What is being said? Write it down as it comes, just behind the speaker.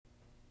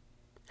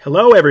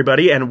Hello,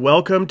 everybody, and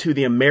welcome to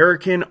the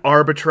American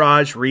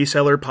Arbitrage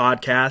Reseller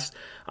Podcast.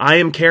 I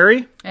am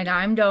Carrie. And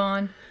I'm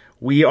Dawn.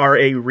 We are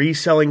a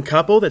reselling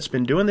couple that's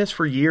been doing this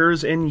for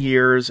years and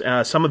years.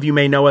 Some of you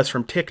may know us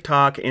from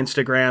TikTok,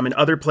 Instagram, and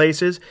other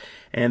places.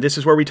 And this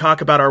is where we talk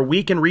about our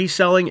week in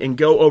reselling and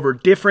go over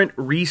different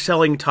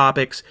reselling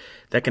topics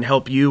that can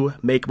help you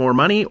make more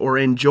money or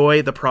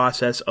enjoy the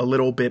process a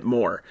little bit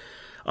more.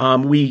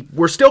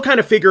 We're still kind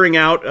of figuring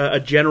out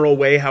a general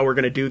way how we're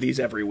going to do these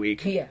every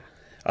week. Yeah.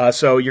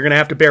 So you're going to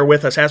have to bear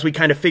with us as we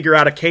kind of figure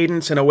out a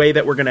cadence and a way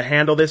that we're going to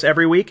handle this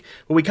every week.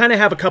 But we kind of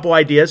have a couple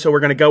ideas, so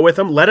we're going to go with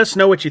them. Let us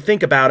know what you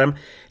think about them,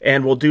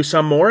 and we'll do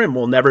some more, and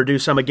we'll never do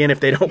some again if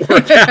they don't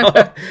work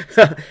out.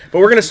 But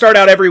we're going to start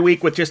out every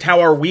week with just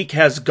how our week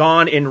has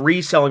gone in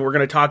reselling. We're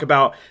going to talk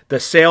about the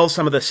sales,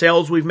 some of the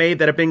sales we've made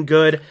that have been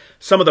good,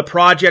 some of the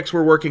projects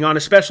we're working on,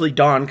 especially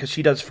Dawn, because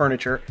she does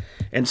furniture,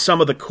 and some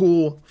of the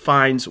cool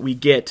finds we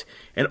get.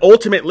 And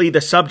ultimately, the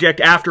subject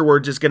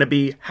afterwards is going to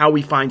be how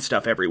we find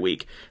stuff every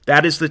week.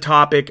 That is the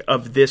topic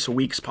of this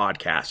week's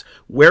podcast,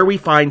 where we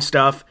find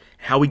stuff,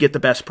 how we get the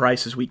best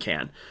prices we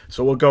can.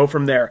 So we'll go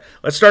from there.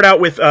 Let's start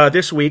out with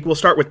this week. We'll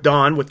start with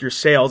Dawn with your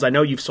sales. I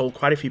know you've sold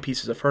quite a few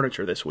pieces of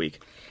furniture this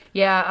week.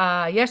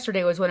 Yeah,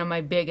 yesterday was one of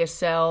my biggest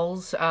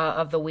sales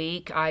of the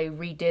week. I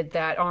redid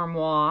that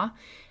armoire,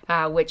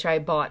 which I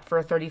bought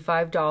for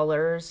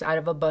 $35 out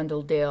of a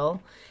bundle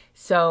deal.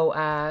 So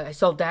I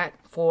sold that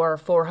for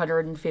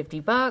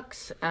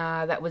 $450.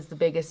 That was the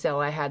biggest sale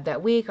I had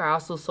that week. I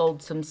also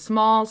sold some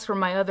smalls from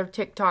my other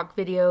TikTok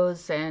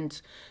videos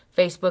and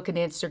Facebook and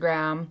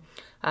Instagram,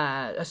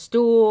 a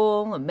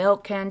stool, a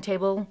milk can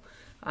table,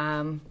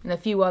 and a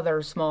few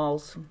other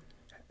smalls.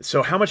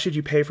 So how much did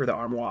you pay for the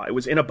armoire? It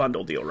was in a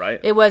bundle deal, right?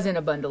 It was in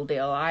a bundle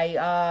deal.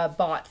 I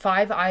bought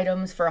 5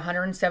 items for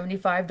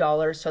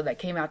 $175, so that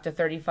came out to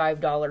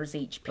 $35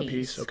 each piece. A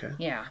piece, okay.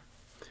 Yeah.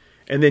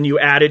 And then you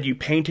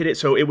painted it,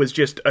 so it was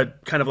just a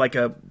kind of like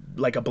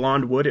a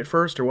blonde wood at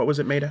first, or what was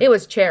it made of? It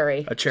was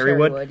cherry. A cherry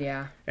wood?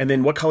 Yeah. And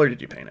then what color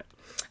did you paint it?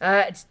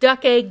 It's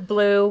duck egg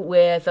blue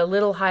with a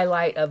little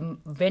highlight of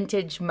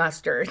vintage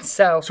mustard.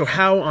 So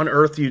how on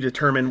earth do you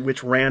determine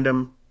which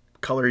random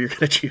color you're going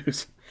to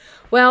choose?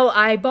 Well,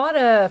 I bought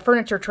a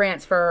furniture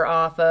transfer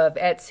off of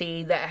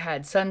Etsy that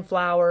had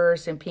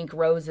sunflowers and pink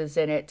roses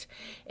in it.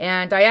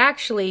 And I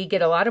actually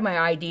get a lot of my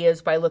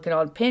ideas by looking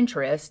on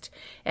Pinterest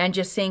and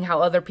just seeing how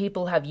other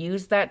people have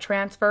used that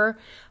transfer.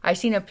 I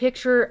seen a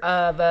picture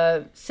of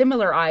a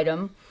similar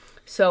item,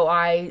 so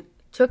I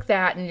took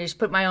that and just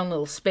put my own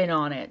little spin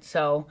on it.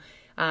 So,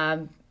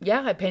 I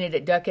painted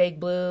it duck egg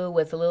blue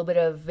with a little bit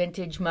of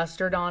vintage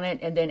mustard on it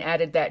and then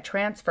added that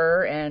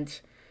transfer, and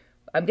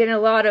I'm getting a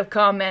lot of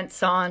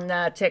comments on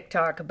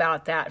TikTok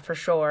about that for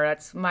sure.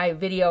 That's my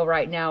video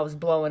right now is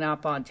blowing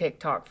up on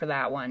TikTok for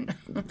that one.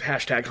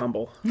 Hashtag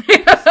humble.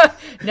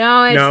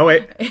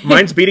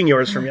 Mine's beating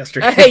yours from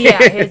yesterday.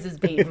 Yeah, his is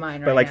beating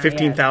mine right now. By like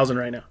 15,000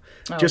 right now.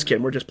 Oh. Just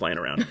kidding. We're just playing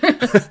around.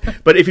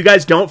 But if you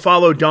guys don't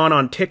follow Dawn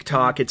on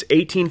TikTok, it's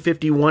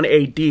 1851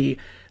 AD.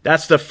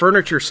 That's the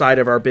furniture side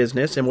of our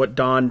business and what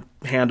Dawn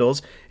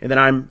handles. And then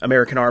I'm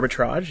American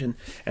Arbitrage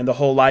and the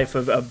whole life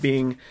of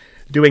doing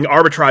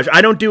arbitrage.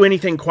 I don't do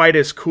anything quite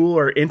as cool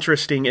or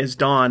interesting as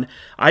Dawn.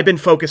 I've been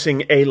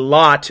focusing a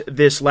lot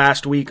this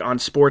last week on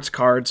sports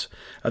cards.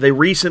 They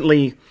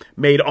recently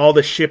made all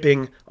the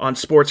shipping on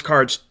sports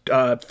cards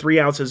 3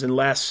 ounces and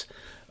less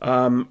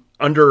under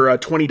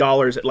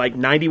 $20 at like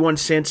 91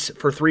 cents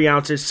for 3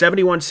 ounces,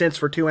 71 cents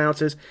for 2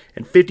 ounces,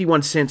 and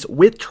 51 cents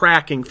with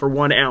tracking for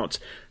 1 ounce.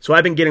 So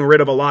I've been getting rid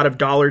of a lot of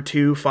 $1,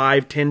 $2,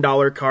 $5,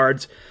 $10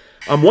 cards.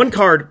 One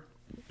card...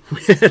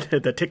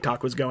 the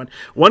TikTok was going.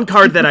 One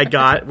card that I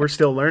got, we're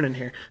still learning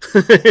here.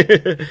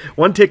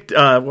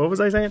 What was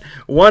I saying?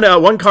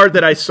 One card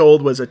that I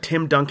sold was a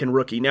Tim Duncan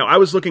rookie. Now, I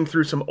was looking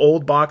through some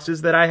old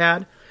boxes that I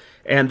had,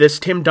 and this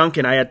Tim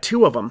Duncan, I had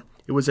 2 of them.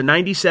 It was a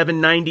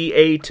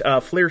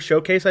 97-98 Fleer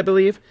Showcase, I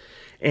believe,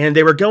 and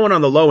they were going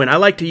on the low end. I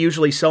like to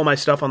usually sell my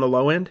stuff on the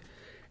low end,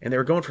 and they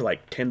were going for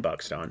like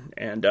 $10, Don.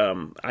 And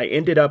I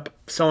ended up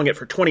selling it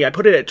for $20. I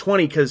put it at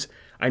 $20 because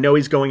I know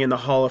he's going in the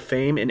Hall of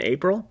Fame in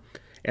April.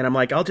 And I'm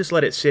like, I'll just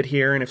let it sit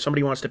here, and if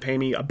somebody wants to pay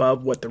me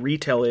above what the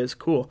retail is,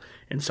 cool.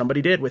 And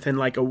somebody did within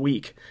like a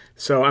week.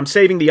 So I'm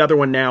saving the other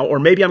one now, or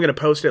maybe I'm going to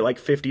post it like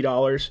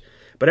 $50.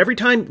 But every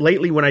time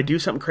lately when I do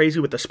something crazy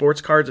with the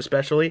sports cards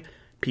especially,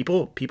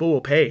 people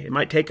will pay. It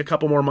might take a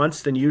couple more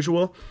months than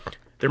usual.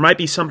 There might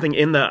be something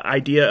in the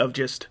idea of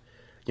just,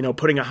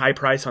 putting a high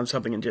price on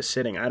something and just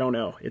sitting. I don't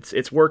know.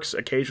 It works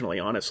occasionally,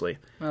 honestly.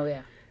 Oh,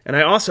 yeah. And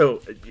I also,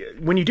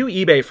 when you do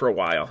eBay for a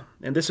while,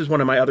 and this is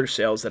one of my other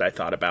sales that I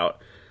thought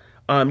about,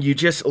 you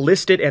just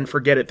list it and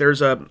forget it.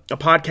 There's a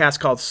podcast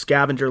called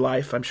Scavenger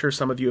Life. I'm sure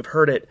some of you have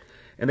heard it.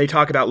 And they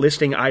talk about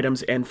listing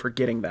items and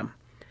forgetting them.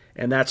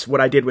 And that's what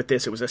I did with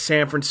this. It was a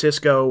San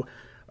Francisco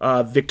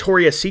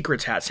Victoria's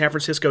Secrets hat. San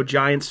Francisco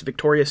Giants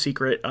Victoria's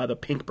Secret, the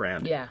pink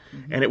brand. Yeah.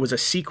 Mm-hmm. And it was a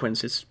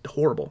sequence. It's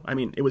horrible. I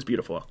mean, it was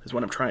beautiful is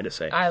what I'm trying to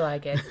say. I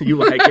like it. You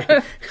like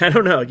it. I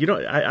don't know.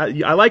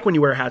 I like when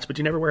you wear hats, but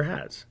you never wear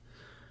hats.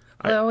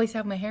 I always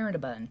have my hair in a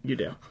bun. You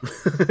do.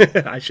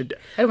 I should.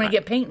 I don't want to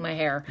get paint in my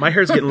hair. My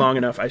hair's getting long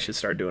enough. I should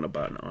start doing a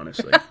bun,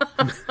 honestly.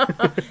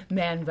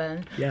 Man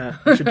bun. Yeah,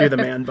 I should do the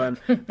man bun.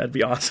 That'd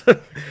be awesome.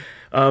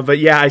 But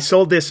yeah, I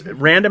sold this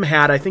random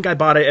hat. I think I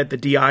bought it at the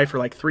DI for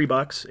like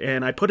 $3,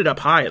 and I put it up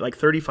high at like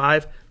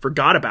 35.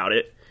 Forgot about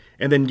it,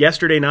 and then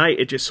yesterday night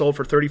it just sold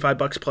for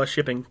 $35 plus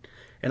shipping.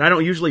 And I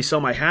don't usually sell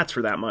my hats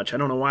for that much. I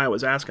don't know why I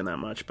was asking that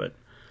much, but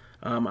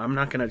I'm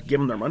not going to give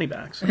them their money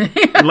back so,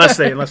 unless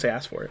they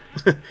ask for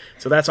it.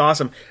 So that's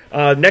awesome.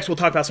 Next, we'll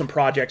talk about some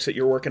projects that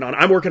you're working on.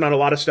 I'm working on a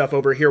lot of stuff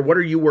over here. What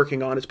are you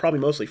working on? It's probably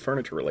mostly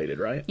furniture related,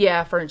 right?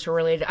 Yeah, furniture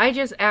related. I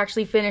just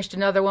actually finished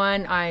another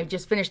one. I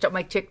just finished up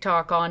my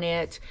TikTok on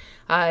it.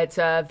 It's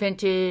a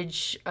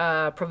vintage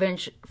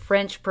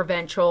French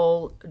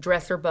provincial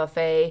dresser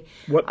buffet.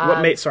 What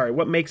makes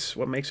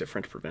it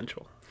French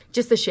provincial?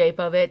 Just the shape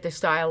of it, the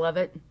style of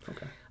it.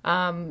 Okay.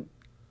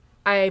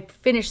 I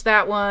finished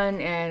that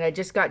one, and I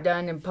just got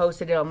done and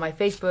posted it on my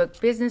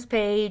Facebook business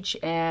page,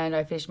 and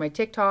I finished my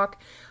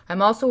TikTok.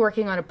 I'm also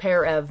working on a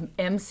pair of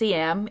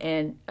MCM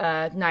and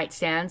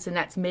nightstands, and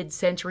that's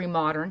mid-century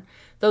modern.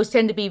 Those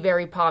tend to be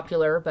very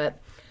popular, but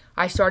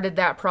I started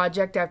that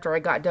project after I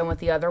got done with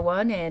the other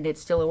one, and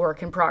it's still a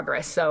work in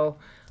progress, so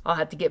I'll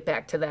have to get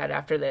back to that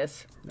after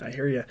this. I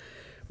hear you.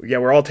 Yeah,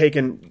 we're all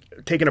taking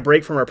a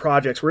break from our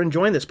projects. We're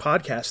enjoying this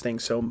podcast thing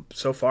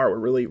so far.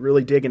 We're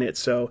really digging it.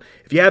 So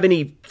if you have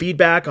any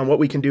feedback on what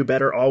we can do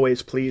better,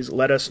 always please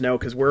let us know,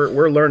 because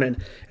we're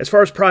learning. As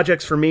far as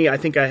projects for me, I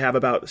think I have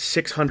about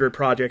 600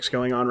 projects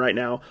going on right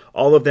now.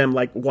 All of them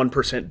like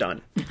 1%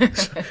 done.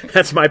 So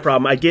that's my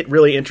problem. I get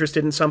really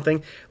interested in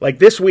something. Like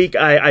this week,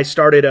 I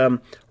started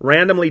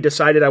randomly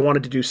decided I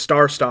wanted to do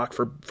Star Stock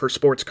for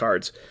sports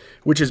cards,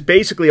 which is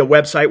basically a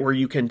website where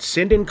you can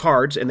send in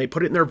cards and they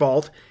put it in their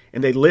vault.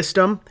 And they list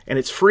them, and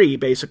it's free,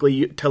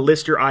 basically, to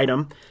list your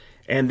item.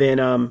 And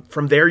then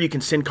from there, you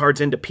can send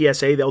cards into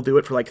PSA. They'll do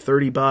it for like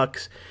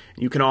 $30.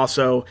 You can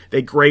also,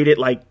 they grade it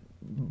like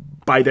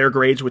by their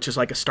grades, which is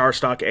like a Star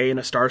Stock A and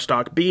a Star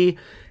Stock B.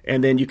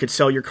 And then you could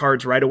sell your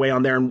cards right away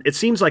on there. And it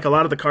seems like a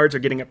lot of the cards are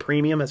getting a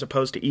premium as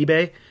opposed to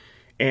eBay.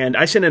 And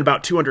I sent in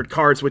about 200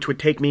 cards, which would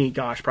take me,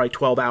 probably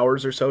 12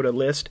 hours or so to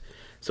list.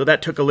 So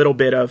that took a little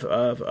bit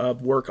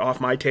of work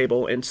off my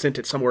table and sent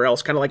it somewhere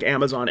else, kind of like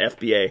Amazon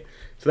FBA.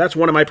 So that's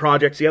one of my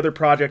projects. The other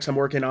projects I'm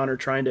working on are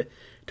trying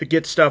to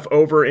get stuff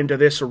over into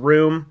this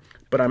room,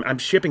 but I'm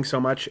shipping so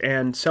much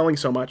and selling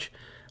so much,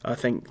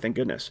 thank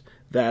goodness,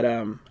 that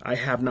I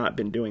have not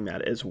been doing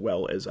that as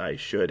well as I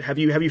should. Have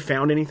you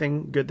found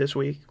anything good this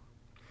week?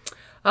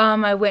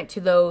 I went to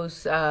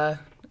those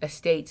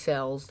estate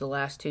sales the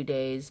last 2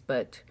 days,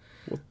 but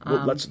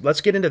well,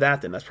 let's get into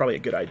that then. That's probably a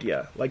good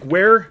idea. Like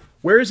where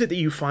is it that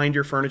you find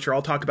your furniture?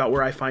 I'll talk about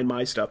where I find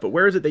my stuff, but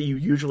where is it that you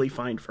usually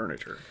find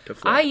furniture to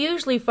flip? I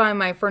usually find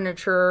my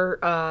furniture,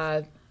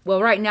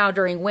 right now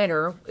during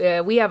winter,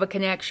 we have a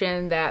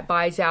connection that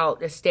buys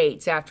out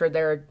estates after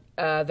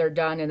they're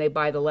done, and they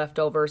buy the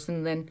leftovers,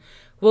 and then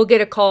we'll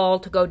get a call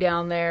to go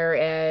down there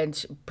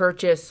and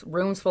purchase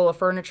rooms full of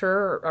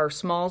furniture or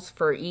smalls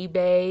for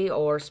eBay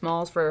or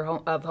smalls for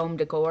home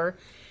decor.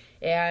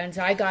 And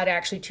I got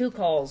actually 2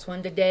 calls,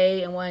 one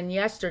today and one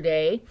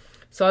yesterday.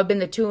 So I've been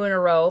the 2 in a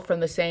row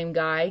from the same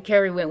guy.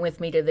 Carrie went with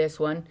me to this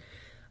one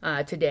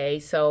today.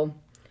 So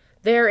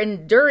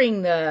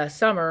during the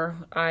summer,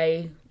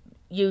 I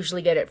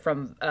usually get it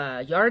from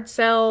yard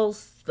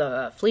sales,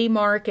 the flea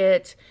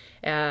market,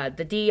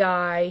 the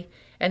DI,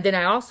 and then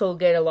I also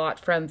get a lot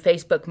from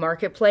Facebook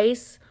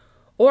Marketplace.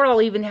 Or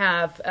I'll even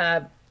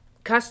have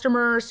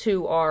customers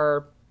who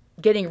are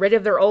getting rid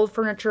of their old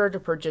furniture to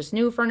purchase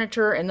new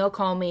furniture, and they'll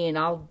call me, and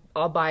I'll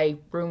buy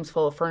rooms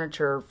full of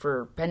furniture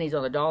for pennies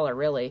on the dollar,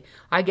 really.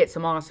 I get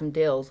some awesome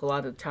deals a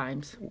lot of the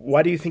times.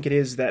 Why do you think it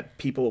is that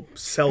people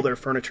sell their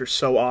furniture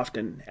so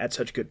often at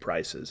such good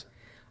prices?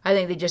 I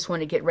think they just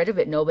want to get rid of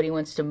it. Nobody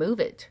wants to move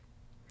it.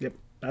 Yep,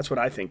 that's what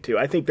I think too.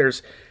 I think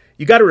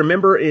you got to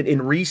remember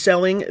in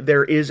reselling,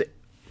 there is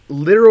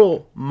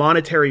literal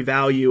monetary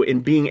value in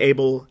being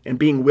able and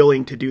being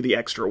willing to do the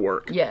extra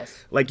work.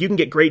 Yes. Like you can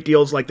get great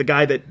deals, like the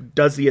guy that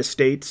does the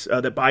estates,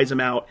 that buys them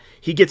out,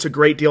 he gets a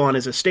great deal on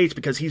his estates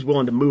because he's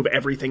willing to move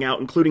everything out,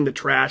 including the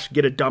trash,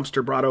 get a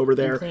dumpster brought over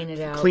there,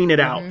 and clean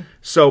it out.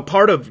 So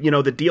part of,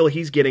 the deal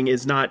he's getting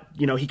is not,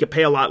 he could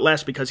pay a lot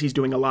less because he's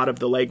doing a lot of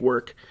the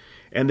legwork.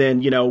 And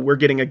then, we're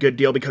getting a good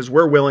deal because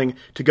we're willing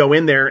to go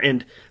in there.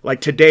 And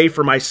like today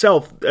for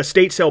myself,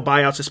 estate sale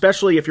buyouts,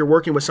 especially if you're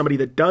working with somebody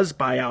that does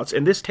buyouts,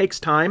 and this takes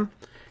time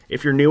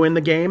if you're new in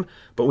the game.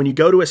 But when you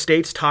go to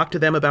estates, talk to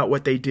them about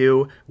what they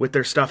do with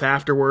their stuff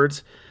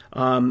afterwards.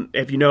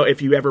 If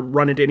you ever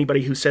run into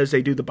anybody who says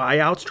they do the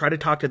buyouts, try to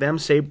talk to them.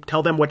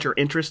 Tell them what you're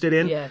interested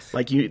in. Yes.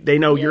 Like they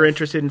know you're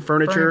interested in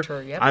furniture.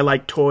 Yep. I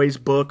like toys,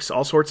 books,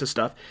 all sorts of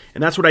stuff.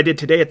 And that's what I did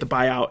today at the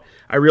buyout.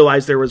 I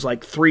realized there was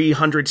like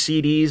 300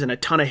 CDs and a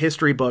ton of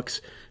history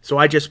books. So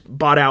I just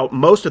bought out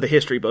most of the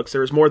history books. There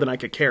was more than I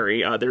could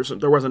carry.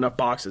 There wasn't enough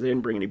boxes. They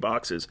didn't bring any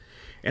boxes.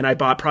 And I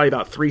bought probably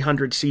about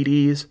 300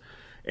 CDs.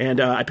 And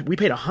we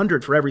paid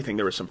 $100 for everything.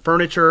 There was some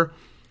furniture,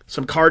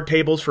 some card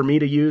tables for me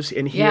to use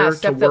in here Yeah, to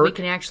stuff work. that we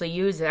can actually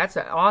use. That's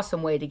an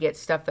awesome way to get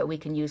stuff that we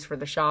can use for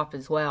the shop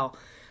as well.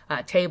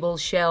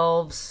 Tables,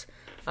 shelves,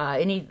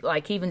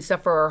 even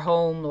stuff for our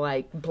home,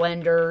 like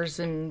blenders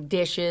and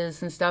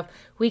dishes and stuff.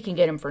 We can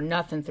get them for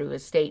nothing through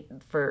those estate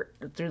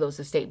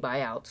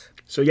buyouts.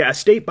 So yeah,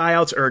 estate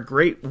buyouts are a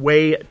great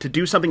way to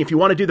do something if you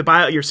want to do the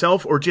buyout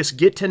yourself, or just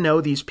get to know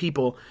these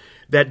people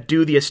that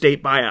do the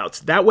estate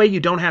buyouts. That way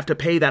you don't have to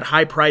pay that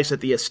high price at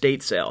the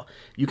estate sale.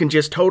 You can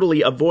just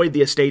totally avoid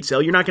the estate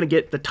sale. You're not going to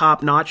get the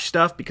top-notch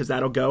stuff because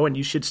that'll go, and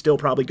you should still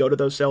probably go to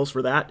those sales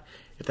for that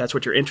if that's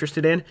what you're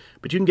interested in.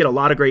 But you can get a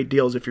lot of great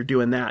deals if you're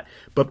doing that.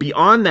 But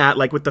beyond that,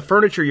 like with the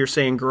furniture, you're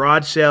saying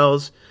garage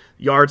sales,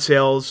 yard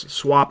sales,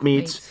 swap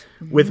meets.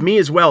 With me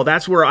as well,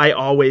 that's where I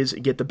always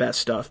get the best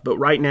stuff. But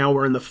right now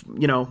we're in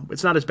the,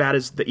 it's not as bad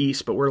as the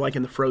East, but we're like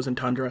in the frozen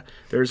tundra.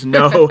 There's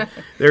no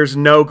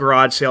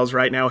garage sales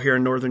right now here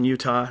in northern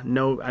Utah.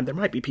 No, and there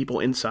might be people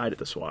inside at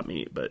the swap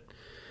meet. But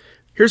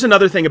here's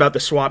another thing about the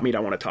swap meet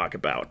I want to talk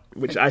about,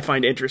 which I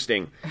find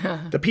interesting.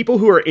 The people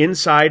who are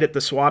inside at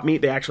the swap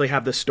meet, they actually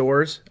have the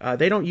stores.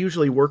 They don't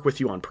usually work with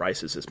you on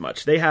prices as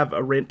much. They have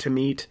a rent to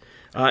meet.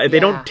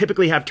 They don't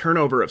typically have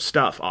turnover of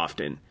stuff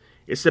often.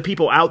 It's the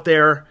people out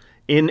there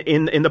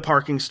in the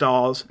parking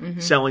stalls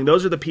selling.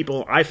 Those are the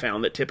people I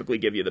found that typically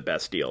give you the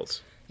best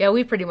deals. Yeah,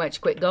 we pretty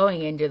much quit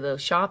going into the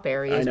shop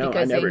areas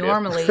because they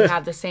normally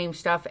have the same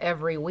stuff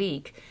every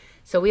week.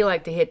 So we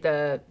like to hit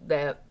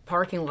the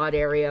parking lot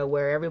area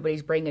where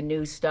everybody's bringing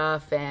new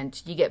stuff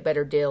and you get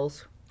better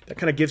deals. That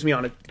kind of gets me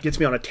on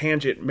a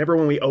tangent. Remember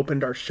when we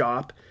opened our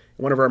shop?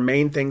 One of our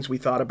main things we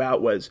thought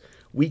about was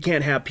we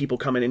can't have people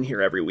coming in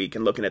here every week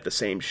and looking at the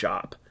same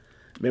shop.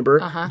 Remember?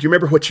 Do you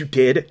remember what you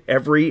did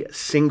every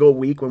single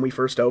week when we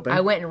first opened?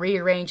 I went and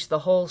rearranged the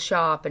whole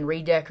shop and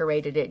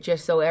redecorated it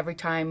just so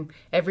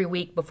every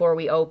week before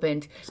we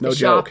opened, the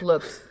shop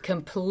looked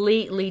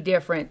completely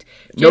different.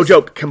 No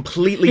joke,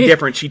 completely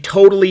different. She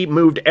totally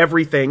moved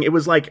everything. It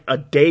was like a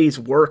day's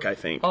work, I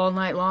think. All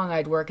night long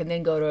I'd work and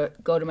then go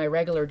to my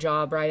regular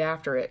job right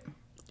after it.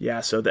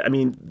 Yeah, so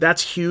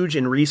that's huge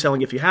in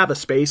reselling. If you have a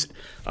space,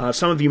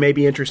 some of you may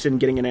be interested in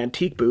getting an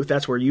antique booth.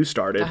 That's where you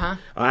started.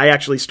 I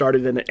actually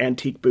started an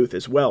antique booth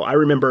as well. I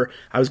remember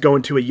I was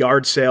going to a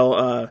yard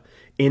sale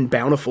in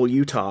Bountiful,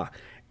 Utah,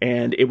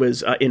 and it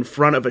was in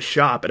front of a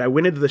shop. And I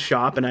went into the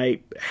shop, and I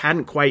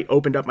hadn't quite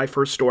opened up my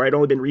first store. I'd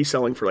only been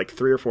reselling for like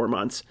 3 or 4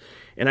 months.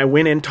 And I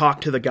went in,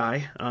 talked to the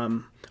guy,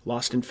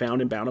 Lost and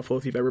Found in Bountiful,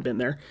 if you've ever been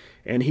there.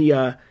 And he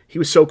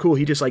was so cool.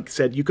 He just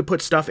said, you could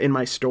put stuff in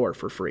my store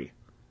for free.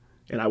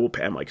 And I will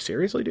pay. I'm like,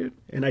 seriously, dude?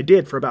 And I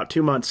did for about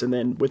 2 months. And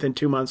then within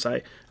 2 months,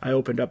 I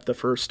opened up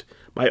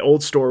my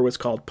old store was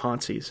called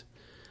Ponzi's.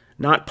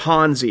 Not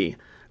Ponzi,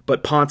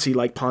 but Ponzi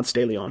like Ponce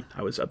de Leon.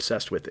 I was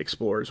obsessed with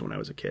explorers when I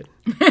was a kid.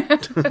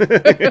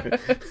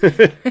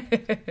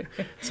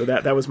 So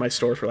that was my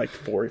store for like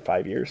 4 or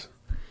 5 years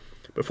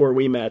before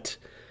we met.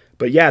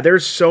 But yeah,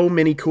 there's so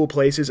many cool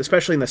places,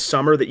 especially in the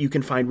summer, that you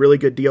can find really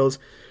good deals.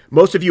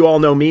 Most of you all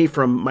know me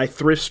from my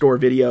thrift store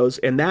videos.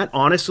 And that,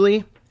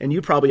 honestly, and you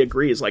probably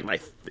agree, is like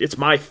it's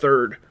my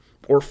 3rd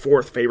or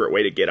 4th favorite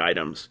way to get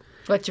items.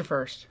 What's your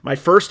first? My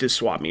first is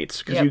swap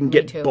meets because you can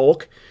get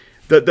bulk.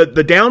 The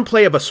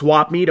downplay of a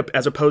swap meet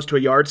as opposed to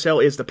a yard sale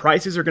is the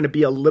prices are going to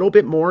be a little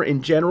bit more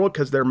in general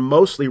because they're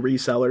mostly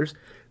resellers.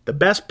 The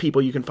best people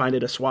you can find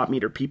at a swap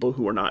meet are people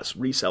who are not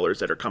resellers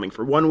that are coming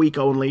for 1 week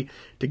only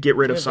to get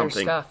rid of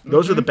something.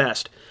 Those are the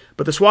best.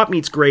 But the swap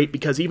meet's great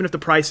because even if the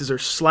prices are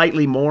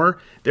slightly more,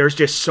 there's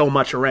just so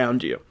much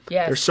around you.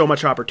 Yes. There's so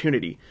much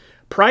opportunity.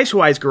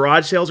 Price-wise,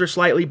 garage sales are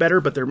slightly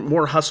better, but they're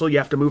more hustle. You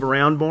have to move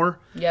around more.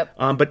 Yep.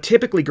 But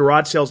typically,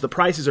 garage sales, the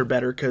prices are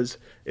better because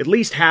at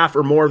least half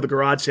or more of the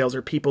garage sales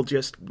are people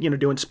just,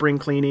 doing spring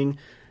cleaning,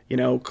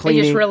 cleaning.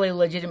 They just really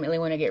legitimately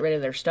want to get rid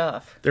of their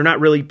stuff. They're not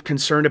really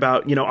concerned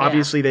about,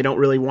 obviously they don't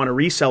really want to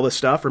resell the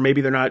stuff, or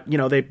maybe they're not,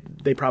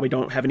 they probably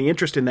don't have any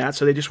interest in that,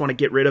 so they just want to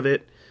get rid of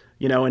it,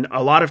 and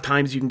a lot of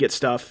times you can get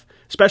stuff,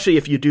 especially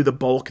if you do the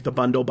bulk, the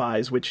bundle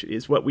buys, which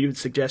is what we would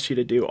suggest you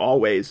to do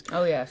always.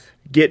 Oh, yes.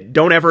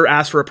 Don't ever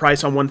ask for a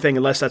price on one thing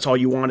unless that's all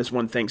you want is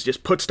one thing. So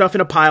just put stuff in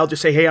a pile.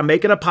 Just say, hey, I'm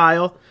making a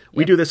pile.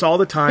 We do this all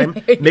the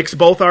time. Mix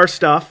both our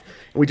stuff.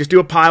 And we just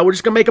do a pile. We're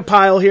just going to make a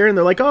pile here. And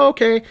they're like, oh,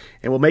 okay.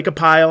 And we'll make a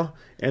pile.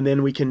 And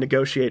then we can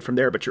negotiate from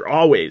there. But you're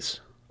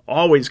always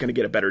going to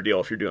get a better deal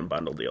if you're doing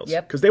bundle deals.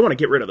 Yep. Because they want to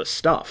get rid of the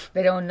stuff.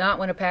 They do not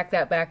want to pack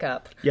that back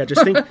up. Yeah,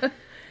 just think...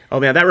 Oh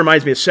man, that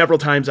reminds me of several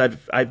times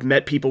I've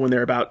met people when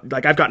they're about,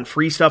 like I've gotten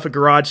free stuff at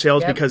garage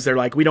sales because they're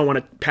like, we don't want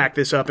to pack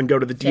this up and go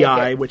to the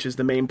DI, which is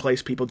the main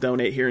place people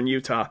donate here in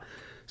Utah.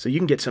 So you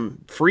can get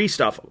some free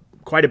stuff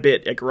quite a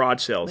bit at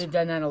garage sales. We've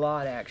done that a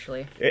lot,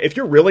 actually. If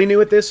you're really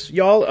new at this,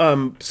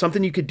 y'all,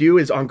 something you could do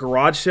is on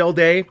garage sale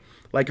day,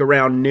 like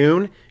around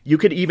noon, you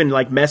could even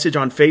like message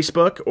on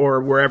Facebook or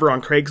wherever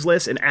on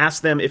Craigslist and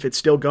ask them if it's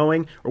still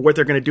going or what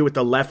they're going to do with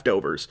the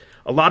leftovers.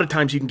 A lot of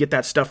times you can get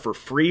that stuff for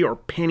free or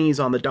pennies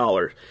on the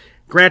dollar.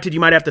 Granted,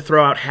 you might have to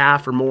throw out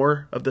half or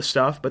more of the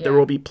stuff, but there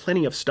will be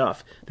plenty of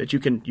stuff that you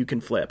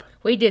can flip.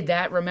 We did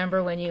that.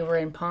 Remember when you were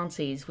in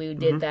Ponzi's? We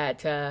did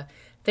that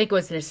think it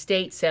was an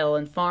estate sale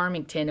in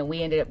Farmington, and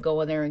we ended up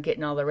going there and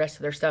getting all the rest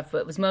of their stuff. But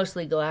it was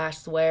mostly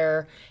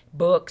glassware,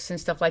 books, and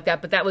stuff like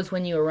that. But that was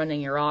when you were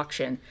running your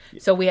auction,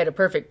 so we had a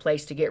perfect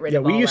place to get rid of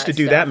all that. Yeah, we used to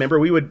do that. Remember,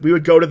 we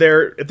would go to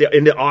there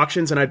into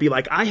auctions, and I'd be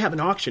like, I have an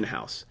auction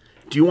house.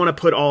 Do you want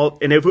to put all...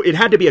 And it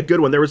had to be a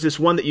good one. There was this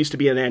one that used to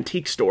be an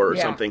antique store or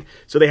something.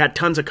 So they had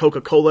tons of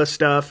Coca-Cola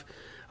stuff,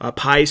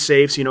 pie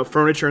safes,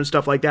 furniture and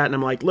stuff like that. And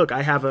I'm like, look,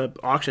 I have an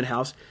auction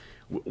house.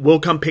 We'll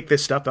come pick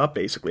this stuff up,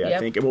 basically, I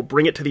think. And we'll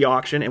bring it to the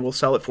auction, and we'll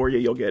sell it for you.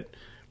 You'll get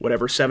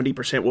whatever,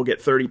 70%. We'll get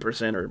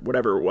 30% or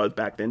whatever it was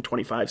back then,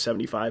 25,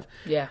 75.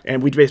 Yeah.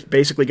 And we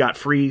basically got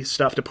free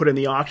stuff to put in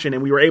the auction.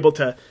 And we were able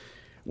to...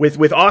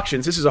 With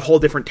auctions, this is a whole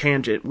different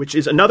tangent, which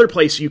is another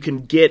place you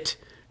can get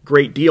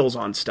great deals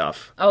on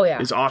stuff. Oh, yeah.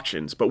 Is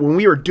auctions. But when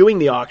we were doing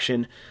the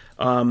auction...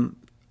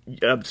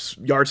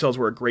 yard sales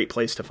were a great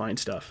place to find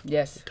stuff.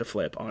 Yes. To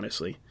flip,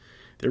 honestly.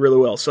 They really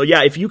will. So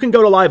yeah, if you can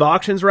go to live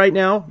auctions right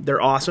now,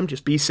 they're awesome.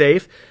 Just be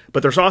safe.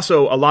 But there's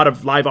also a lot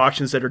of live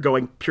auctions that are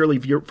going purely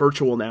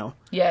virtual now.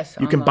 Yes.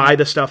 You can buy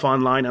the stuff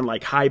online on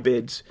like high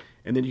bids,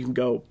 and then you can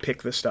go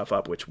pick the stuff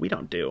up, which we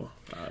don't do.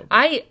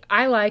 I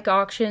like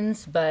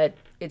auctions, but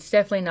it's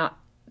definitely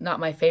not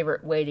my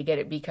favorite way to get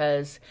it,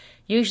 because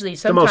usually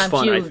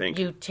sometimes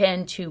you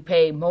tend to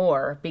pay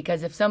more,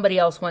 because if somebody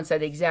else wants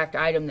that exact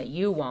item that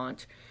you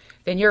want,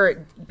 then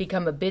you're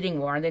become a bidding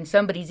war, and then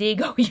somebody's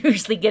ego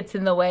usually gets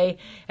in the way,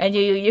 and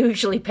you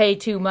usually pay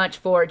too much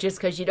for it just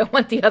because you don't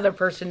want the other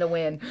person to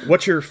win.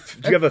 Do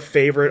you have a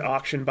favorite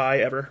auction buy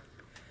ever?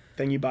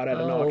 Thing you bought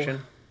at an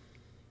auction?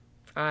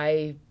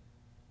 I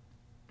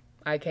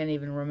can't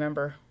even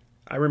remember.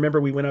 I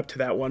remember we went up to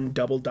that one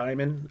double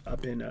diamond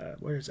up in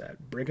where is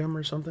that? Brigham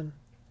or something?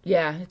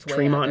 Yeah, it's way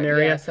Tremont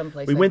area. Yeah,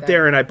 someplace we like went that.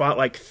 there and I bought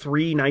like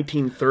 3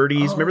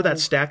 1930s. Oh. Remember that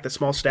stack, the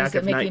small stack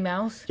of Mickey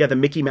Mouse? Yeah, the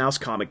Mickey Mouse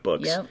comic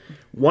books. Yep.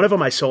 One of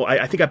them I sold.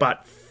 I think I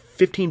bought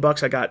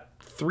 $15. I got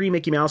 3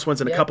 Mickey Mouse ones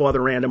and a couple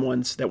other random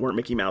ones that weren't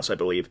Mickey Mouse, I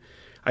believe.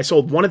 I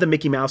sold one of the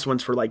Mickey Mouse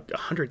ones for like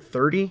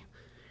 $130,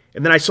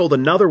 and then I sold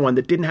another one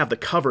that didn't have the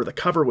cover. The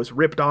cover was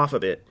ripped off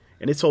of it,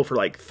 and it sold for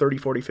like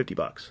 $30, $40,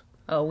 $50.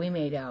 Oh, we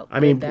made out.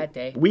 I mean, that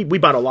day. We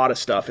bought a lot of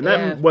stuff, and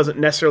that wasn't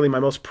necessarily my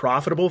most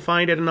profitable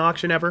find at an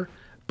auction ever,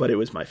 but it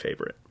was my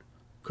favorite.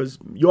 Because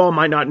you all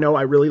might not know,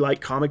 I really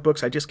like comic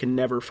books. I just can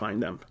never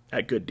find them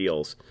at good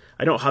deals.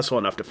 I don't hustle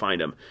enough to find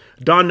them.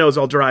 Don knows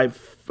I'll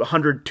drive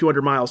 100,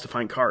 200 miles to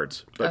find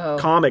cards. But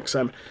comics,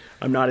 I'm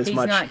not as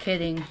much. He's not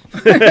kidding.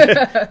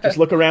 Just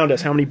look around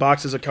us. How many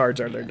boxes of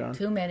cards are there, Don?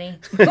 Too many.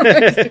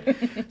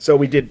 So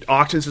we did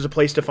auctions as a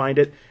place to find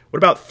it. What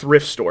about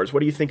thrift stores?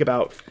 What do you think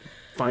about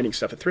finding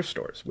stuff at thrift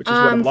stores, which is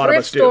what a lot of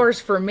us do? Thrift stores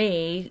for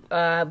me,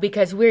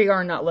 because we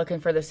are not looking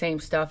for the same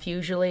stuff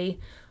usually.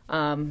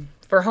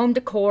 For home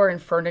decor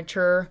and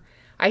furniture,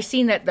 I've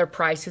seen that their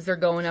prices are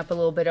going up a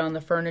little bit on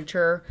the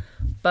furniture,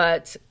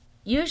 but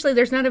usually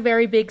there's not a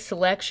very big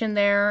selection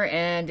there,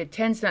 and it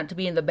tends not to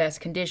be in the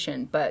best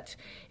condition. But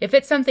if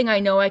it's something I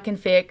know I can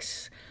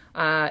fix,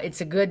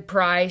 it's a good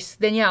price,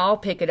 then yeah, I'll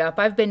pick it up.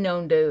 I've been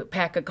known to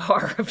pack a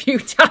car a few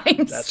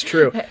times. That's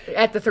true.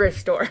 At the thrift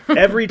store.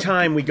 Every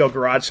time we go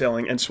garage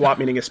selling, and swap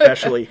meeting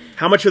especially,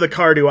 how much of the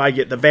car do I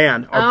get? The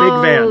van, our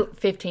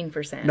big van.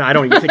 15%. No, I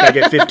don't even think I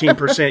get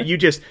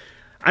 15%.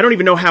 I don't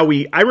even know how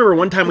I remember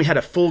one time we had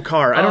a full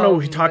car. I don't know if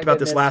we talked about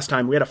this last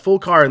time. We had a full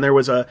car, and there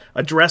was a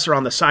dresser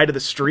on the side of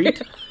the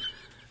street.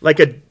 Like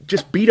a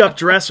just beat up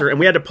dresser, and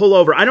we had to pull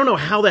over. I don't know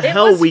how the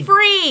hell we... It was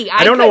free!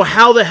 I don't know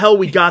how the hell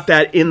we got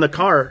that in the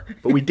car,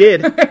 but we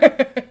did.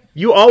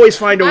 You always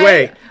find a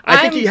way.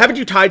 Haven't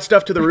you tied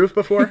stuff to the roof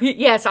before?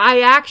 Yes,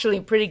 I actually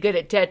am pretty good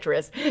at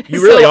Tetris.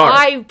 You really are.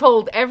 I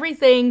pulled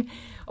everything...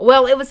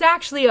 Well, it was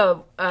actually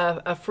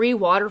a free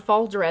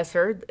waterfall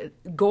dresser,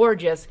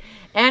 gorgeous,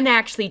 and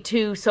actually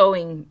 2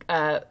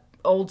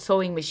 old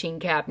sewing machine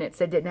cabinets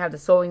that didn't have the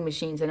sewing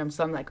machines in them.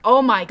 So I'm like,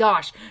 oh my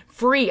gosh,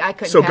 free! I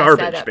couldn't pass garbage,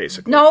 that up.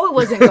 basically. No, it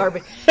wasn't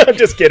garbage. I'm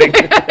just kidding.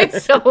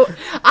 So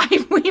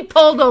we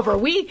pulled over.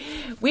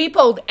 We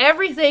pulled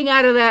everything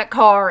out of that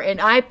car,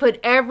 and I put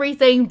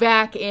everything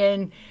back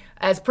in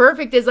as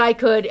perfect as I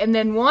could. And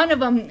then one of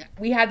them,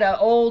 we had an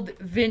old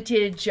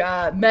vintage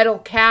metal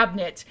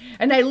cabinet,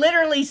 and I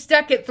literally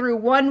stuck it through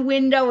one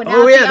window and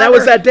out the other. That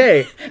was that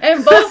day.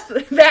 And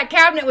that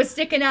cabinet was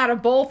sticking out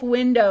of both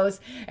windows.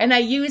 And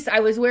I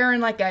was wearing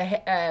like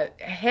a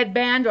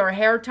headband or a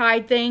hair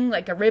tied thing,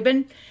 like a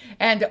ribbon.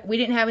 And we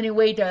didn't have any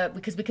way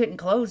because we couldn't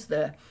close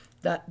the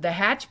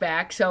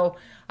hatchback. So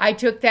I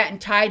took that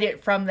and tied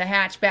it from the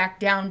hatchback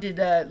down to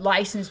the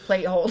license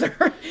plate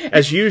holder.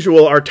 As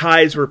usual, our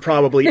ties were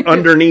probably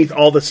underneath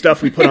all the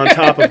stuff we put on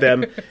top of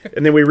them.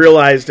 And then we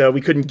realized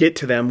we couldn't get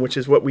to them, which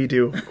is what we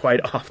do quite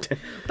often.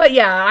 But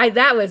yeah,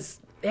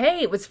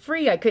 it was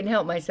free. I couldn't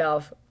help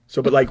myself.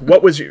 So, but like,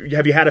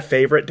 have you had a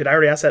favorite? Did I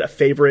already ask that? A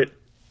favorite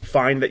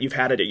find that you've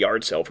had at a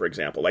yard sale, for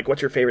example? Like,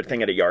 what's your favorite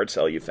thing at a yard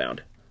sale you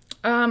found?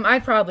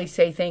 I'd probably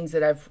say things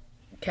that I've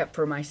kept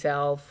for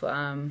myself.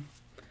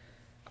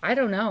 I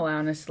don't know,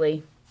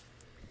 honestly.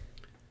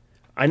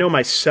 I know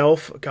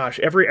myself, gosh,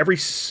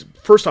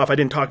 first off, I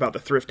didn't talk about the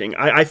thrifting.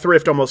 I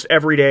thrift almost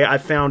every day.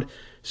 I've found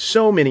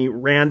so many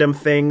random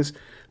things.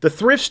 The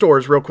thrift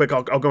stores, real quick,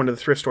 I'll go into the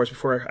thrift stores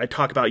before I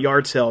talk about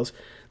yard sales.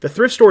 The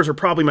thrift stores are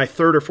probably my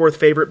third or fourth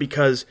favorite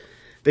because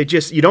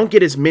you don't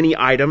get as many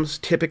items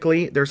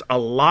typically. There's a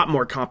lot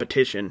more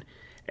competition,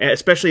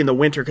 especially in the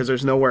winter because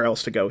there's nowhere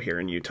else to go here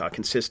in Utah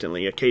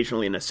consistently,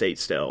 occasionally an estate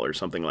sale or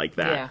something like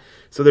that. Yeah.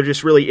 So there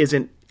just really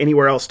isn't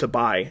anywhere else to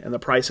buy, and the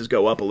prices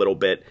go up a little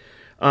bit.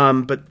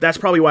 But that's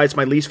probably why it's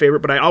my least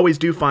favorite, but I always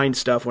do find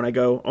stuff when I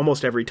go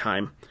almost every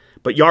time.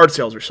 But yard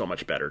sales are so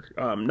much better.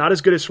 Not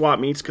as good as swap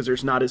meets because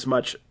there's not as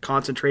much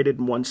concentrated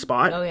in one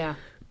spot. Oh, yeah.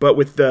 But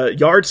with the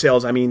yard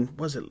sales, I mean,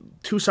 was it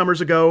 2 summers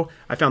ago?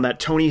 I found that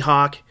Tony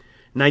Hawk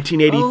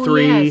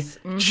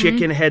 1983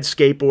 chicken head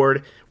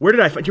skateboard. Do you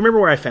remember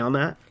where I found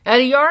that? At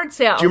a yard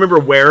sale. Do you remember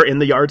where in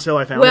the yard sale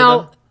I found it?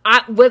 Well,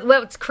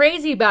 what's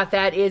crazy about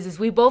that is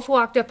we both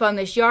walked up on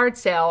this yard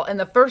sale, and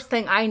the first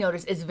thing I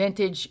noticed is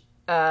vintage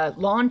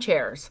lawn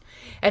chairs,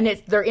 and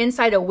they're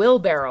inside a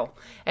wheelbarrow.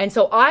 And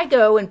so I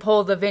go and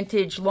pull the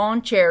vintage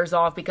lawn chairs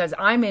off because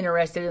I'm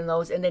interested in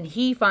those, and then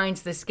he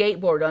finds the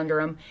skateboard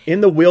under them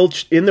in the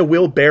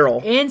wheelbarrow,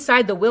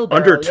 inside the wheelbarrow,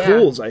 under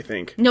tools. I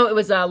think no, it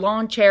was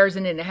lawn chairs,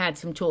 and it had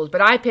some tools.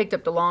 But I picked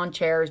up the lawn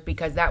chairs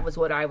because that was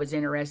what I was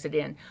interested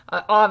in.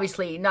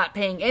 Obviously, not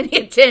paying any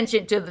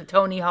attention to the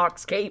Tony Hawk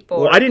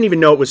skateboard. Well, I didn't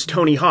even know it was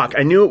Tony Hawk.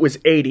 I knew it was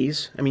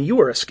 80s. I mean, you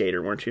were a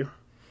skater, weren't you?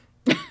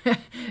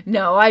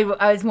 No, I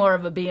was more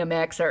of a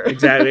BMXer.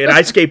 Exactly. And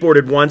I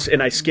skateboarded once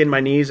and I skinned my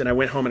knees and I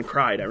went home and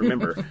cried. I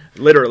remember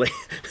literally.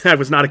 I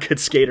was not a good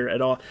skater at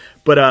all.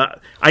 But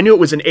I knew it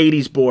was an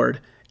 80s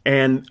board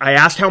and I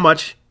asked how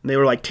much and they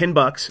were like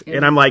 $10.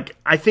 And I'm like,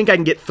 I think I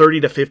can get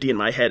 30 to 50 in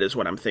my head is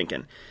what I'm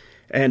thinking.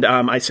 And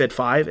I said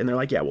 $5 and they're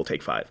like, yeah, we'll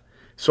take $5.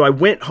 So I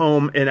went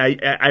home and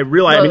I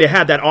realized, it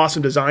had that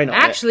awesome design on it.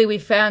 Actually, we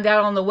found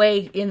out on the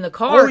way in the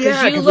car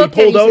because you looked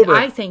we pulled over.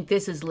 Said, I think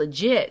this is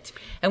legit.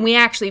 And we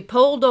actually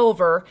pulled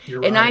over,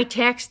 and I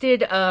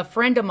texted a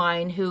friend of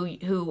mine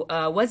who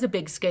was a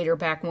big skater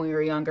back when we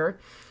were younger,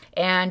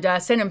 and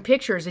sent him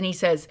pictures, and he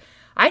says,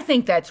 I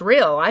think that's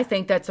real. I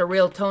think that's a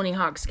real Tony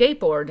Hawk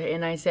skateboard.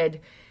 And I said,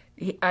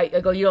 I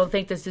go, you don't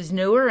think this is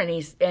newer? And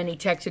he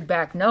texted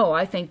back, no,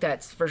 I think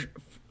that's for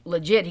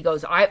legit. He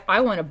goes,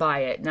 I want to buy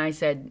it. And I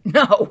said,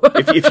 no.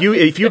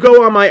 if you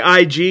go on my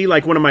IG,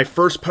 like one of my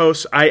first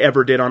posts I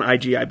ever did on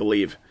IG, I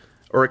believe,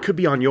 or it could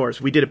be on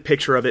yours. We did a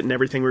picture of it and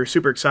everything. We were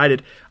super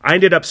excited. I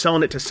ended up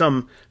selling it to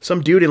some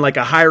dude in like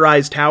a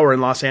high-rise tower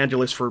in Los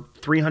Angeles for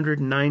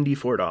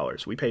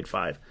 $394. We paid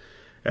 $5.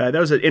 That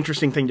was an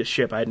interesting thing to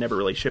ship. I had never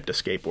really shipped a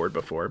skateboard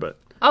before, but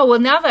oh well,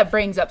 now that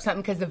brings up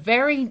something because the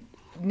very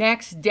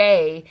next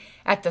day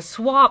at the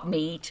swap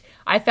meet,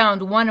 I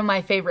found one of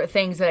my favorite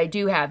things that I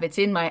do have. It's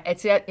in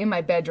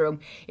my bedroom.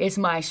 Is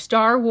my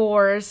Star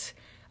Wars.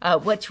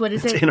 What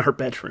is it? It's in our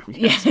bedroom.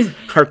 Yes.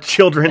 Our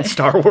children's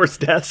Star Wars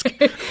desk.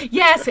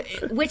 Yes.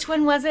 Which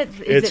one was it?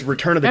 It's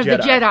Return of the Jedi. The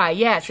Jedi.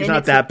 Yes. She's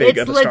not that big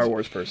of a Star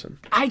Wars person.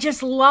 I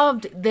just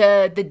loved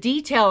the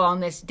detail on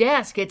this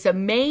desk. It's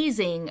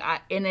amazing.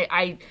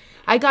 I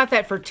got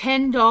that for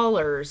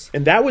 $10.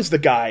 And that was the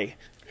guy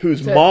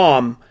whose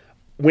mom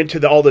went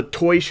to all the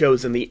toy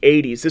shows in the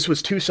 80s. This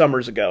was 2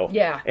 summers ago.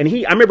 Yeah. And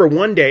I remember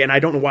one day, and I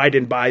don't know why I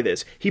didn't buy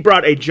this, he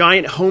brought a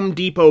giant Home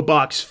Depot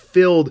box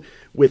filled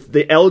with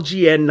the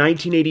LGN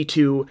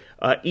 1982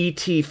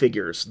 E.T.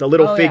 figures, the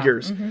little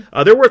figures. Yeah.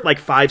 Mm-hmm. They're worth like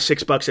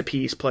 $5-6 a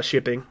piece plus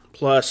shipping.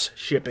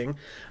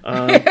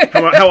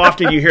 How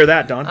often do you hear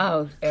that, Dawn?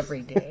 Oh,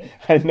 every day.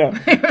 I know.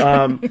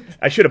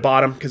 I should have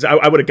bought them because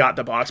I would have got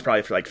the box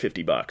probably for like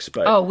 $50.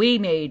 But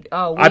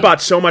I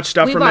bought so much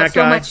stuff from that guy. We bought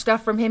so much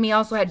stuff from him. He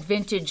also had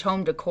vintage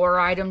home decor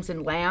items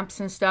and lamps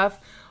and stuff.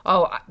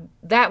 Oh,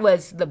 that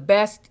was the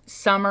best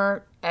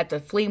summer at the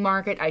flea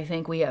market I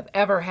think we have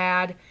ever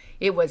had.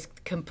 It was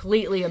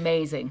completely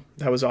amazing.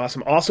 That was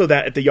awesome. Also,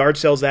 that at the yard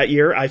sales that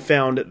year, I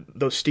found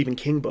those Stephen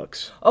King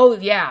books. Oh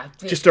yeah,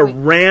 just a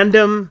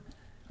random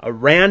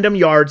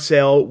yard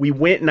sale. We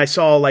went and I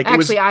saw like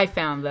I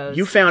found those.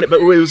 You found it, but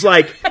it was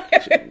like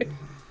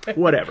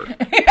whatever.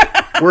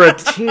 We're a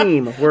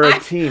team.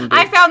 Dude.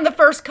 I found the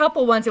first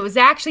couple ones. It was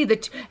actually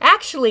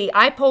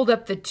I pulled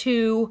up the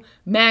 2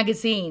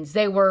 magazines.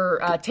 They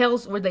were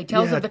Tales. Were they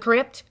Tales of the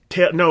Crypt?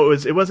 No,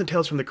 it wasn't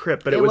Tales from the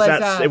Crypt, but it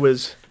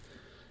was.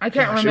 I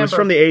can't remember. It was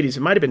from the 80s. It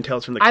might have been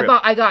Tales from the Crypt.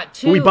 I got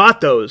 2. We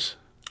bought those.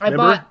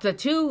 Remember? I bought the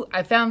 2.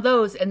 I found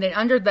those, and then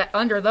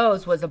under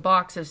those was a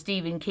box of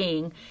Stephen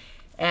King.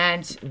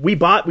 And we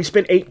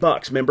spent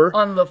 $8, remember?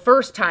 On the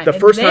first time.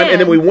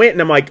 And then we went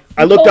and I'm like,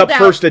 I looked up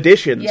first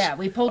editions. Yeah,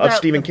 we pulled out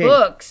Stephen King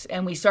books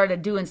and we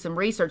started doing some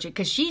research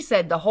because she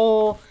said the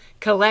whole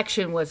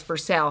collection was for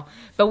sale.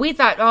 But we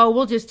thought,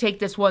 we'll just take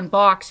this one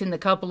box and a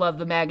couple of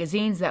the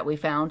magazines that we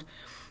found.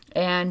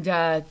 And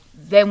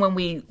then when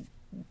we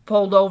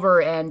pulled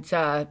over and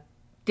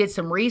did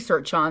some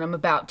research on them,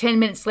 about 10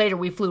 minutes later,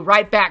 we flew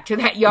right back to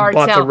that yard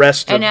sale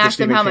and asked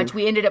them how much.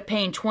 We ended up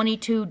paying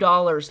 $22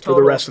 total for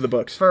the rest of the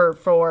books. For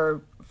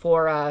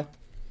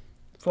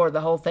for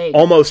the whole thing.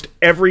 Almost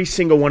every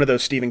single one of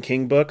those Stephen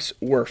King books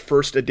were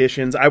first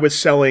editions. I was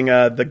selling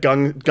the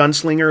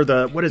Gunslinger,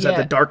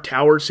 the Dark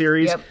Tower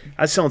series. Yep.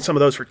 I was selling some of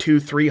those for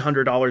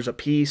 $200-$300 a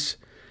piece.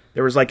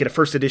 There was like a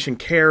first edition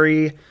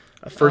Carrie,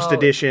 a first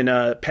edition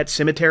Pet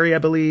Sematary, I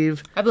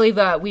believe. I believe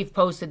we've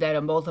posted that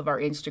on both of our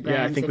Instagrams.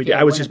 Yeah, I think we did.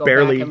 I was just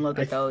barely. Look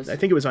at those. I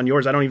think it was on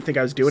yours. I don't even think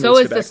I was doing. So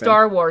Insta is the back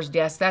Star then. Wars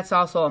desk. That's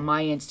also on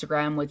my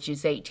Instagram, which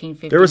is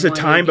 1851. There was a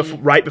time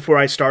right before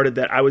I started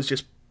that I was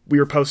just. We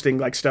were posting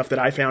like stuff that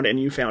I found and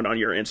you found on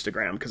your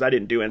Instagram because I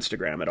didn't do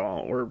Instagram at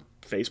all or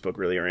Facebook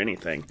really or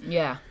anything.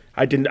 Yeah.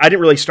 I didn't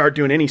really start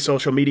doing any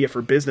social media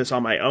for business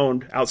on my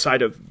own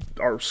outside of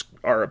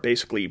our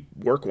basically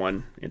work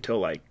one until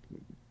like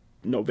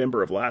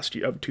November of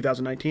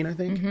 2019, I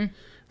think. Mm-hmm.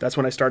 That's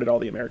when I started all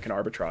the American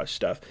Arbitrage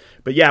stuff.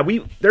 But yeah,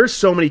 there's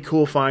so many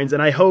cool finds,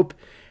 and I hope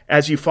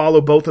as you follow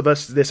both of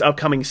us this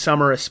upcoming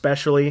summer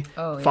especially,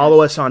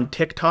 follow us on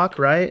TikTok,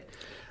 right?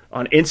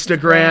 On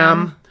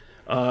Instagram.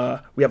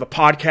 We have a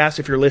podcast.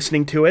 If you're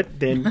listening to it,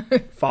 then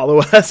follow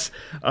us.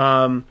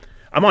 I'm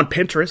on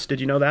Pinterest. Did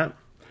you know that?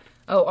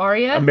 Oh, are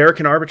you?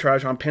 American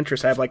Arbitrage on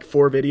Pinterest. I have like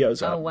 4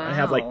 videos up. Oh, wow. I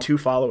have like 2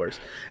 followers.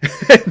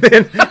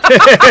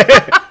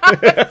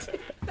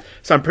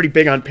 So I'm pretty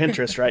big on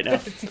Pinterest right now.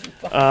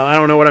 I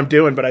don't know what I'm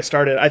doing, but I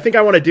started. I think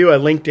I want to do a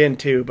LinkedIn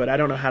too, but I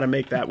don't know how to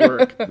make that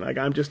work. Like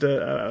I'm just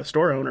a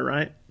store owner,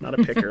 right? Not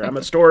a picker. I'm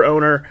a store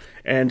owner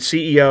and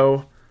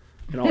CEO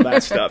and all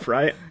that stuff,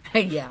 right?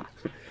 Yeah.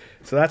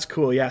 So that's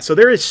cool, yeah. So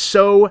there is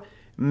so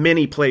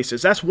many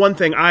places. That's one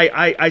thing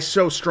I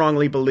so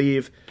strongly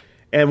believe,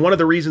 and one of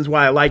the reasons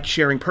why I like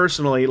sharing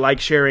personally, like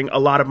sharing a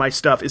lot of my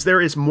stuff, is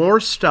there is more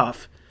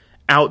stuff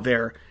out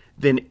there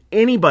than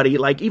anybody,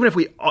 like even if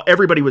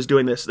everybody was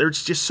doing this,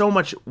 there's just so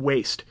much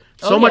waste.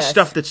 So much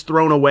stuff that's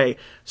thrown away.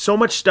 So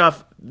much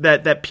stuff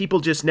that people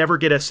just never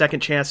get a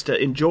second chance to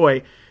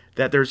enjoy,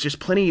 that there's just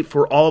plenty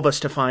for all of us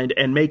to find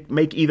and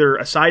make either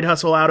a side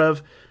hustle out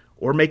of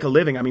or make a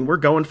living. I mean, we're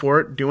going for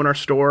it, doing our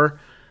store,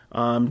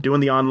 doing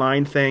the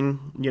online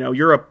thing. You know,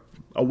 you're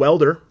a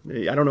welder.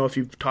 I don't know if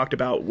you've talked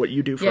about what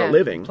you do for a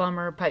living.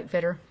 Plumber, pipe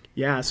fitter.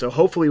 Yeah, so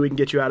hopefully we can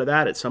get you out of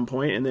that at some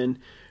point and then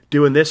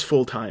doing this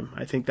full time.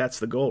 I think that's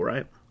the goal,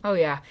 right? Oh,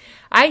 yeah.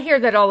 I hear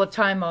that all the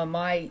time on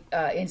my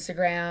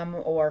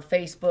Instagram or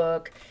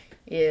Facebook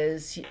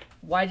is,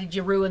 why did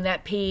you ruin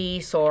that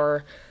piece?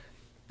 Or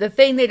the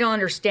thing they don't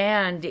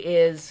understand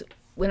is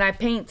when I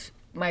paint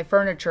my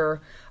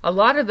furniture, a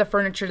lot of the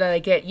furniture that I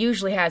get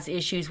usually has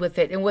issues with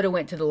it and would have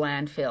went to the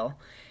landfill.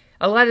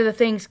 A lot of the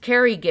things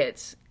Carrie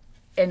gets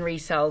and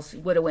resells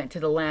would have went to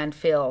the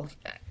landfill.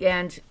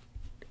 And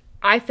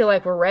I feel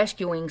like we're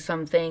rescuing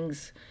some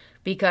things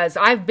because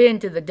I've been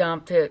to the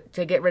dump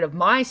to get rid of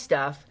my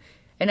stuff,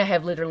 and I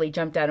have literally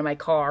jumped out of my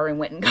car and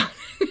went and got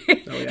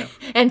it. Oh, yeah.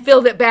 And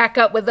filled it back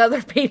up with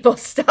other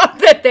people's stuff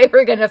that they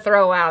were going to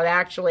throw out,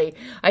 actually.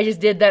 I just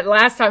did that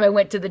last time I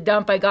went to the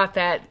dump. I got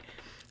that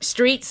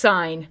street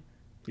sign.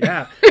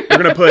 Yeah.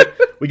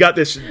 We got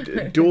this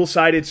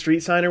dual-sided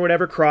street sign or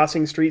whatever,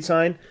 crossing street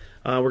sign.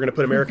 We're going to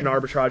put American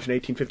Arbitrage in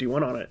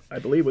 1851 on it, I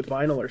believe, with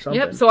vinyl or something.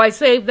 Yep, so I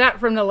saved that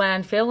from the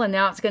landfill, and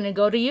now it's going to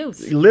go to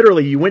use.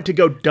 Literally, you went to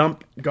go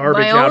dump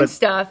garbage out of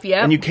stuff,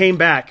 yep. And you came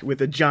back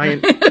with a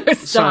giant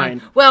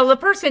sign. Well, the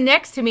person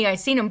next to me, I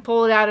seen him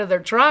pull it out of their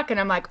truck, and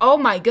I'm like, oh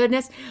my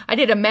goodness. I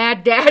did a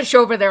mad dash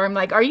over there. I'm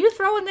like, are you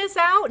throwing this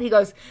out? He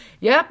goes,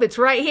 yep, it's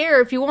right here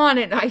if you want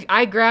it.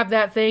 I grabbed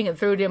that thing and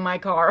threw it in my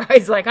car. I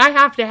was like, I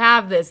have to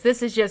have this.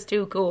 This is just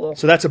too cool.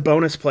 So that's a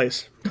bonus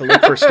place to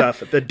look for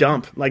stuff at the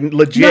dump, like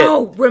legit.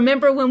 No,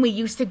 remember when me,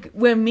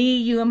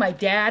 you, and my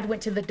dad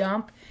went to the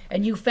dump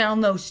and you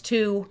found those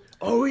two?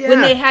 Oh, yeah.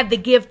 When they had the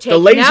give-take. The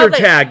laser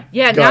tag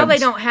Yeah, guns. Now they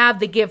don't have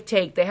the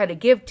give-take. They had a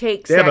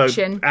give-take section.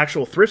 They have an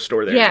actual thrift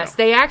store there Yes, now.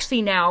 they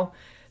actually now,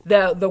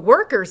 the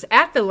workers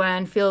at the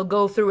landfill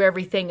go through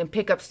everything and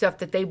pick up stuff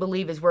that they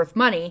believe is worth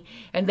money,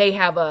 and they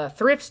have a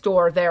thrift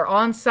store there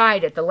on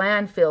site at the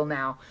landfill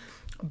now.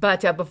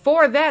 But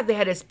before that, they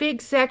had this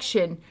big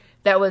section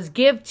that was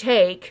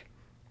give-take,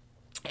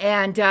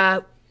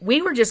 and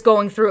we were just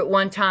going through it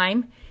one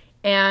time,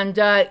 and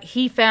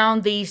he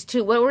found these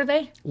two. What were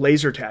they?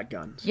 Laser tag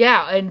guns.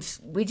 Yeah, and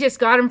we just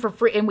got them for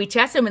free, and we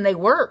tested them, and they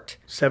worked.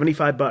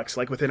 $75,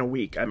 like within a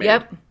week. I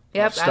made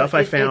Yep. Stuff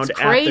I found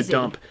at the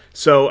dump.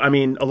 So, I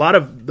mean, a lot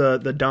of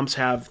the dumps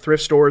have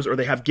thrift stores, or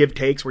they have give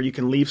takes where you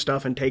can leave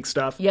stuff and take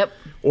stuff. Yep.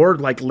 Or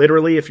like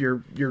literally, if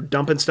you're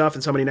dumping stuff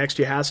and somebody next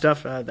to you has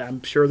stuff,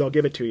 I'm sure they'll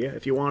give it to you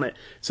if you want it.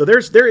 So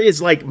there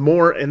is like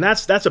more, and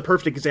that's a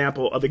perfect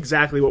example of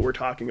exactly what we're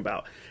talking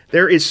about.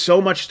 There is so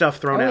much stuff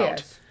thrown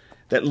out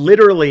that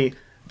literally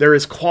there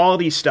is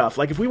quality stuff.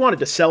 Like if we wanted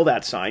to sell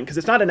that sign, because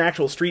it's not an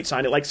actual street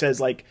sign, it like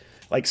says like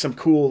some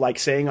cool like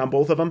saying on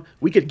both of them,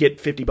 we could get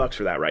 $50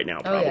 for that right now,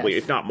 probably,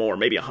 if not more,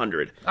 maybe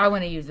 100. I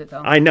want to use it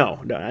though. I know.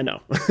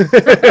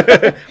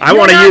 I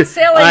want to use.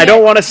 I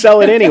don't want to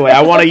sell it anyway.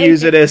 I want to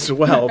use it as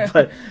well,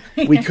 but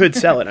we could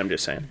sell it. I'm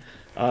just saying.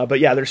 But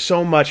yeah, there's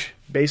so much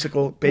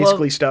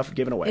basically stuff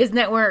given away. Isn't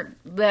that where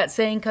that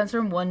saying comes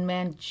from? One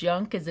man's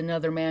junk is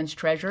another man's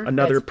treasure.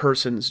 Another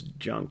person's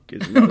junk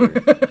is another.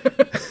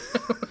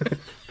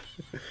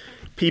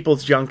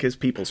 people's junk is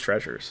people's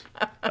treasures.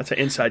 That's an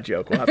inside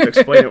joke. We'll have to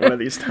explain it one of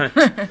these times.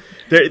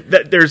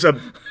 The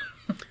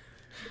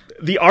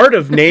art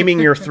of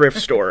naming your thrift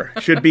store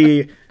should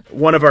be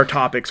one of our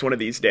topics one of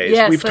these days.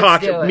 Yes, We've let's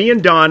talked, do it. me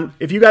and Don,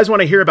 if you guys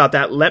want to hear about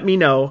that, let me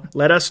know.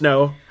 Let us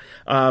know.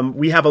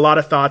 We have a lot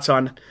of thoughts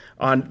on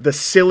the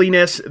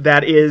silliness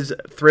that is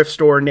thrift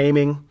store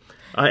naming.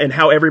 And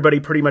how everybody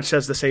pretty much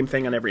says the same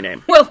thing on every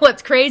name. Well,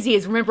 what's crazy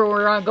is, remember when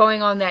we were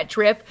going on that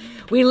trip,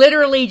 we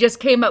literally just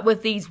came up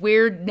with these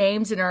weird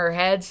names in our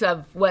heads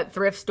of what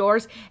thrift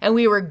stores, and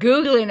we were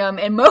Googling them,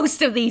 and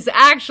most of these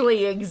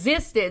actually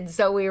existed.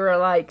 So we were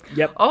like,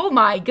 Yep. Oh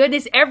my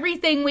goodness,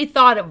 everything we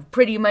thought of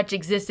pretty much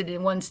existed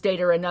in one state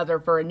or another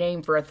for a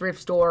name for a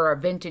thrift store or a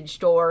vintage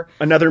store.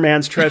 Another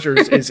Man's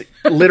Treasures is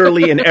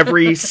literally in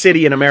every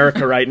city in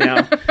America right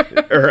now.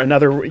 Or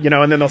another, and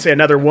then they'll say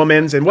Another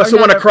Woman's. And what's the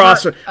one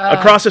across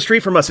the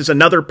street from us is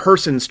Another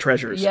Person's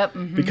Treasures. Yep.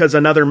 Mm-hmm. Because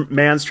Another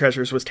Man's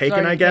Treasures was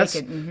taken, I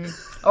guess.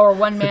 Or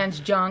One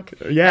Man's Junk.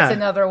 Yeah. That's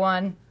another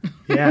one.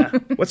 Yeah.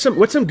 What's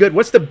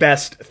the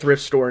best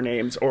thrift store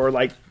names or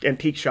like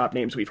antique shop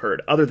names we've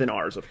heard, other than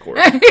ours, of course?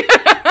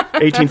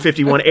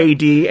 1851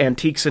 AD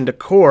Antiques and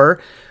Decor,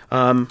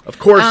 of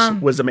course,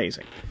 was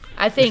amazing.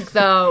 I think,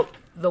 though,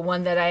 the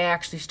one that I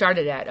actually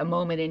started at, A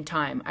Moment in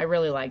Time, I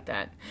really like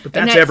that. But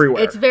that's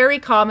everywhere. It's very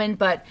common,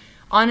 but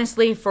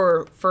honestly,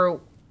 for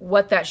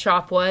what that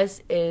shop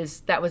was,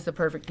 that was the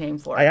perfect name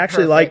for it. I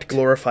actually liked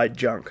Glorified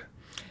Junk.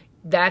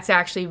 That's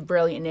actually a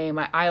brilliant name.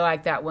 I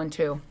like that one,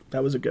 too.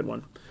 That was a good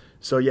one.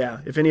 So, yeah,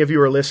 if any of you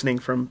are listening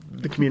from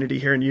the community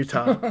here in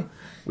Utah,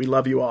 we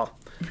love you all.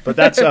 But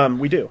that's,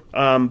 we do.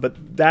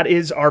 But that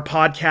is our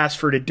podcast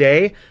for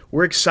today.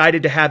 We're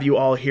excited to have you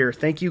all here.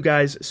 Thank you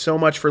guys so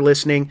much for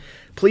listening.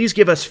 Please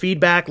give us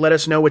feedback. Let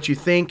us know what you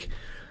think.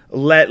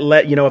 Let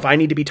if I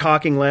need to be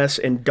talking less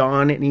and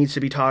Don needs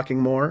to be talking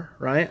more,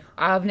 right?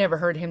 I've never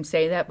heard him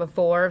say that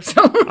before. So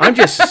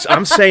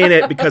I'm saying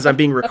it because I'm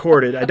being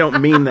recorded. I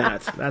don't mean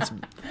that.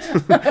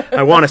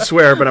 I want to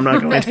swear, but I'm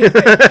not going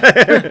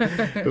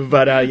to.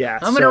 But yeah.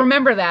 I'm going to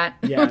remember that.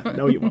 Yeah,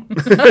 no you won't.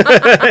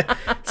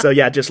 So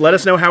yeah, just let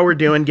us know how we're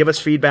doing. Give us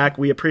feedback.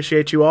 We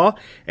appreciate you all.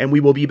 And we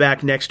will be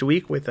back next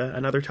week with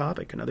another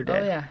topic, another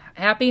day. Oh yeah.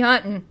 Happy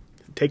hunting.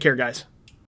 Take care, guys.